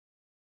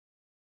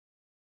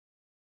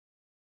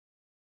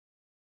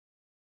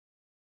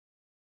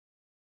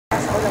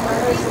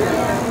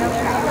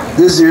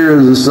This here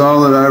is a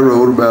song that I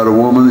wrote about a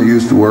woman that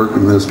used to work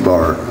in this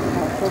bar.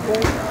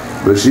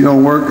 But she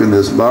don't work in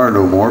this bar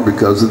no more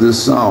because of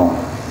this song.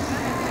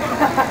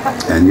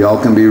 And y'all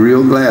can be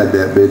real glad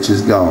that bitch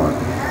is gone.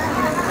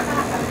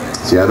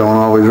 See, I don't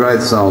always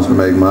write songs to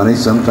make money.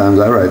 Sometimes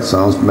I write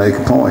songs to make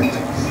a point.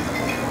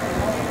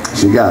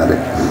 She got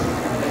it.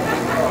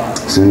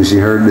 As soon as she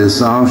heard this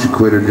song, she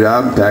quit her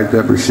job, packed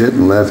up her shit,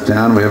 and left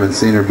town. We haven't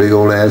seen her big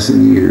old ass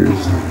in years.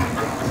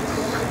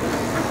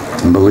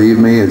 And believe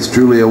me, it's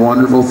truly a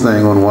wonderful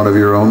thing when one of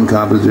your own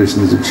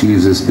compositions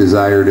achieves this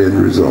desired end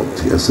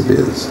result. Yes, it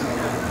is.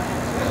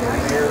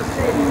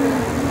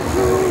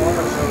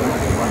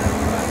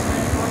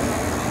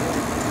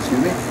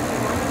 Excuse me?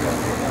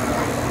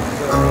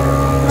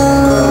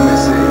 Let me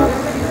see.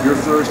 You're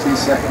first, he's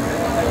second.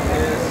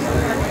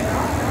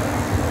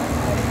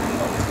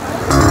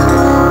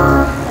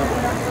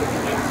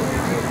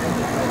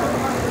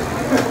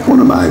 One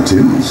of my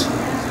tunes.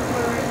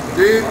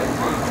 3, 4.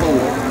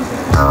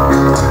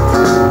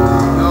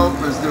 No,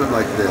 let's do it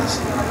like this.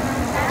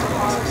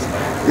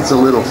 It's a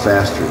little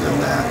faster than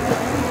that.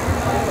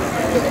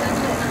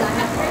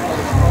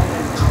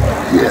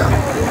 Yeah.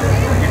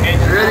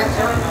 Ready?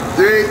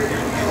 3,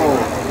 4.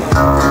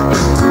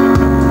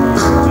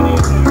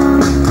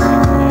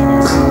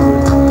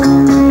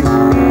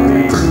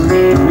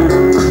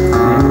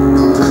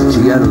 She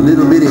got a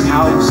little bitty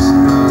house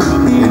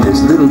in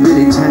this little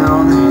bitty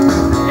town.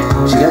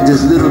 She got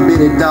this little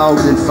bitty dog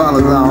that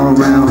follows all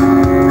around.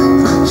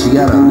 She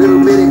got a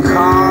little bitty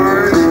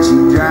car that she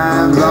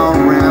drives all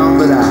around.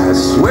 But I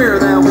swear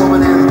that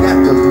woman has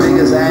got the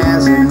biggest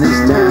ass in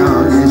this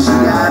town. Yeah, she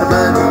got a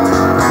butt.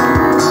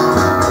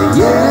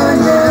 Yeah,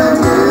 yeah,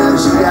 yeah,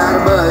 she got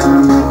a butt.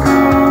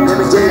 Let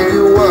me tell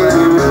you what,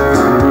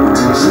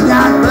 she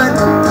got a butt.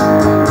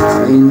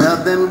 Ain't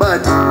nothing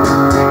but.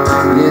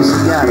 Yeah, she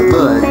got a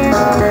butt.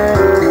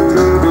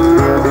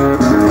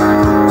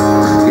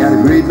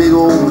 Great big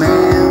old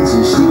man,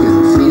 so she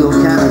can feel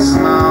kind of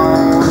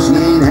small. She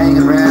ain't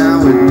hanging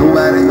around with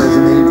nobody cause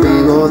they ain't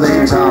big or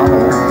they tall.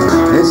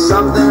 There's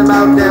something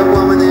about that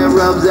woman that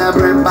rubs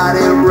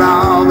everybody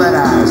raw. But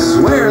I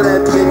swear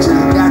that bitch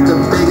has got the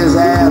biggest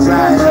ass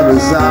I ever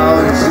saw.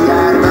 And she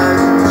got a butt.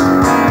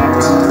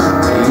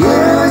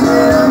 Yeah,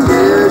 yeah,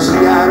 yeah, she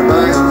got a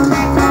butt.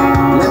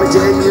 Let me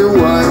tell you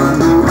what,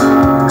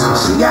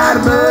 she got a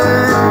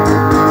butt.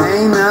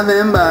 Ain't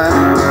nothing but.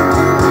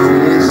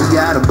 Yeah, she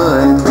got a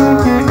butt.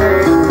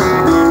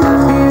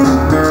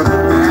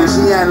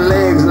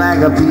 Legs like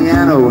a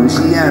piano, and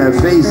she got her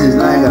faces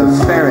like a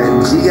ferret,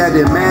 and she got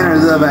the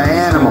manners of an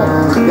animal,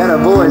 got a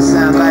voice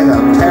sounds like a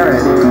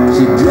parrot.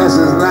 She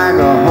dresses like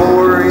a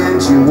whore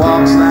and she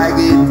walks like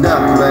a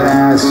duck. But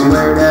I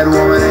swear that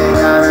woman ain't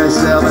got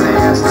herself an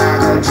ass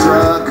like a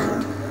truck.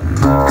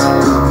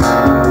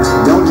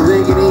 Don't you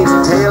think you need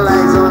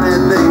taillights on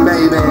that thing,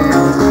 baby?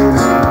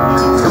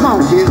 Come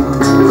on, kid.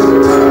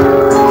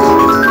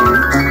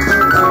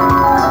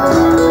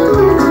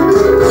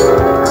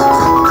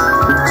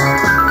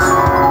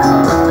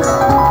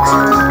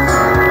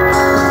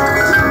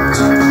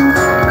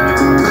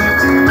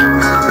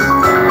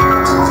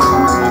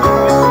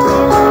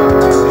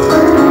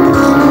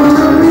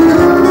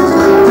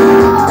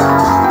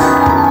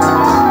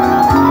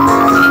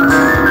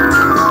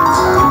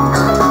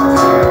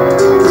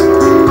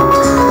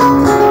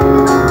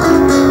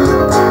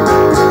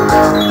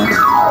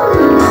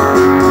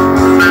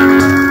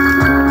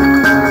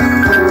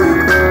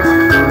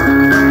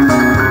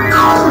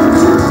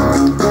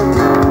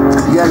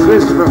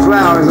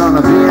 On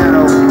the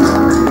piano.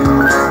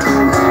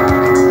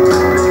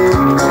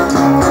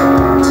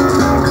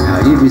 Now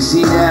if you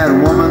see that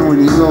woman when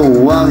you go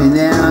walking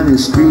down the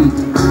street,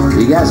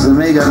 you got to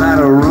make a lot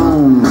of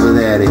room for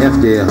that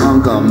hefty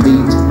hunk of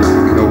meat.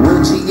 But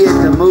when she gets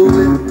to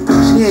moving,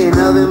 she ain't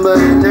nothing but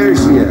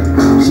inertia.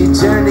 She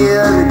turn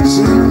the other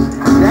cheek,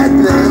 that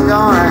thing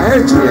gonna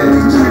hurt you.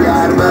 She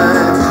got a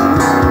butt.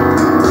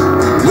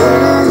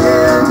 Yeah,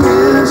 yeah,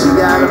 yeah, she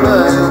got a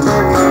butt.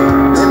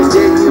 Let me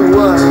tell you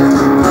what,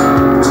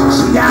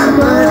 she got a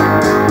butt,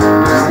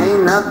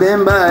 ain't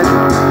nothing but.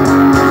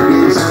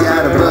 Yeah, she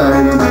got a butt.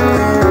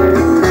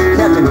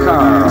 Captain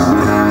Carl.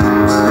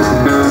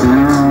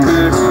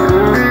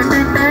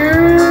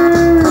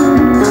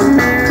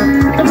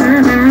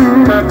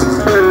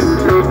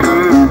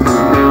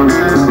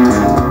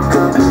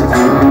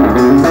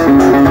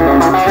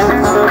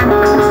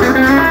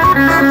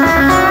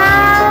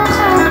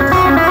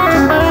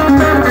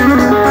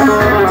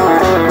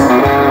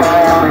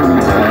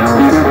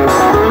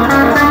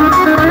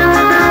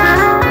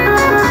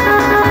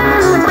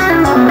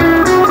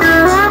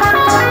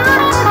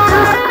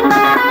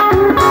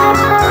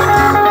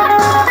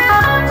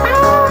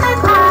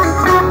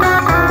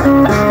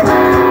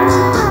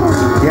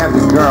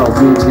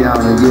 Peachey on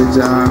the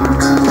guitar.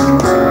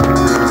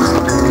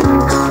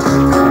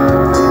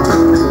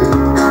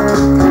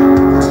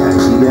 And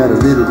she got a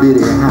little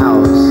bitty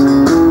house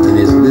in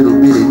this little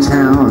bitty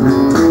town.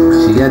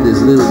 She got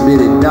this little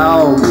bitty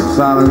dog that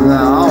follows her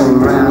all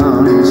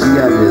around. And she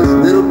got this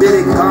little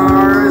bitty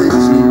car that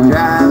she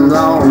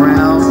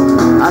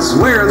I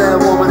swear that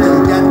woman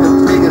has got the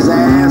biggest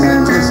ass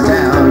in this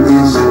town.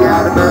 Yeah, she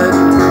got a butt.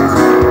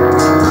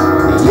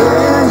 Yeah,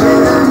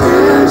 yeah,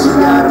 yeah, she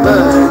got a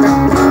butt.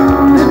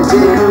 Let me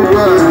tell you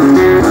what,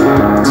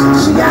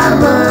 she got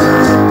a butt.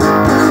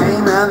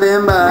 Ain't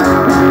nothing but.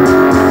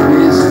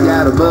 Yeah, she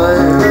got a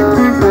butt.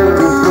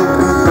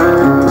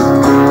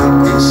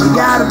 And she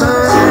got a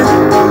butt.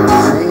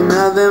 Ain't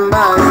nothing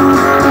but.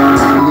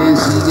 Yeah,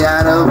 she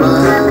got a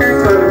butt.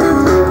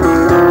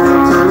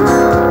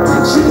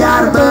 And she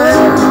got a butt.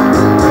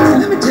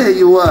 Let me tell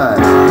you what,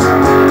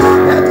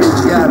 that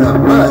bitch got a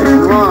butt.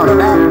 Come on,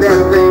 back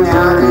that thing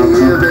out of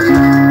here, baby.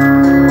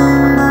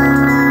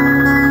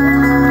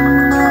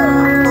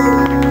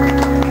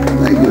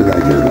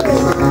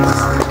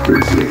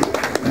 Appreciate it.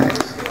 Thanks.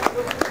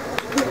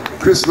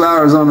 Chris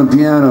Flowers on the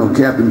piano,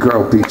 Captain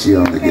Carl Peachey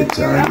on the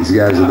guitar. These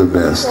guys are the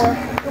best.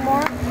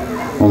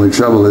 Only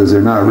trouble is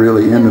they're not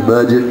really in the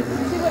budget.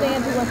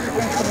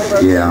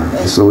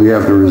 Yeah, so we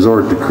have to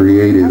resort to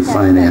creative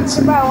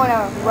financing.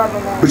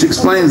 Which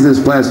explains this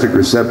plastic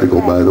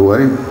receptacle, by the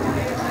way.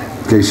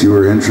 In case you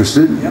were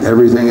interested,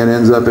 everything that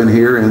ends up in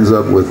here ends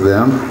up with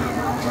them.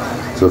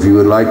 So if you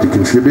would like to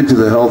contribute to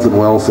the health and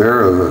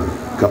welfare of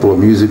a couple of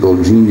musical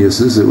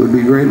geniuses, it would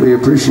be greatly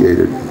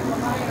appreciated.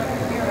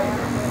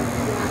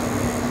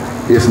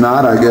 If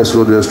not, I guess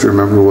we'll just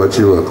remember what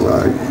you look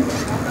like.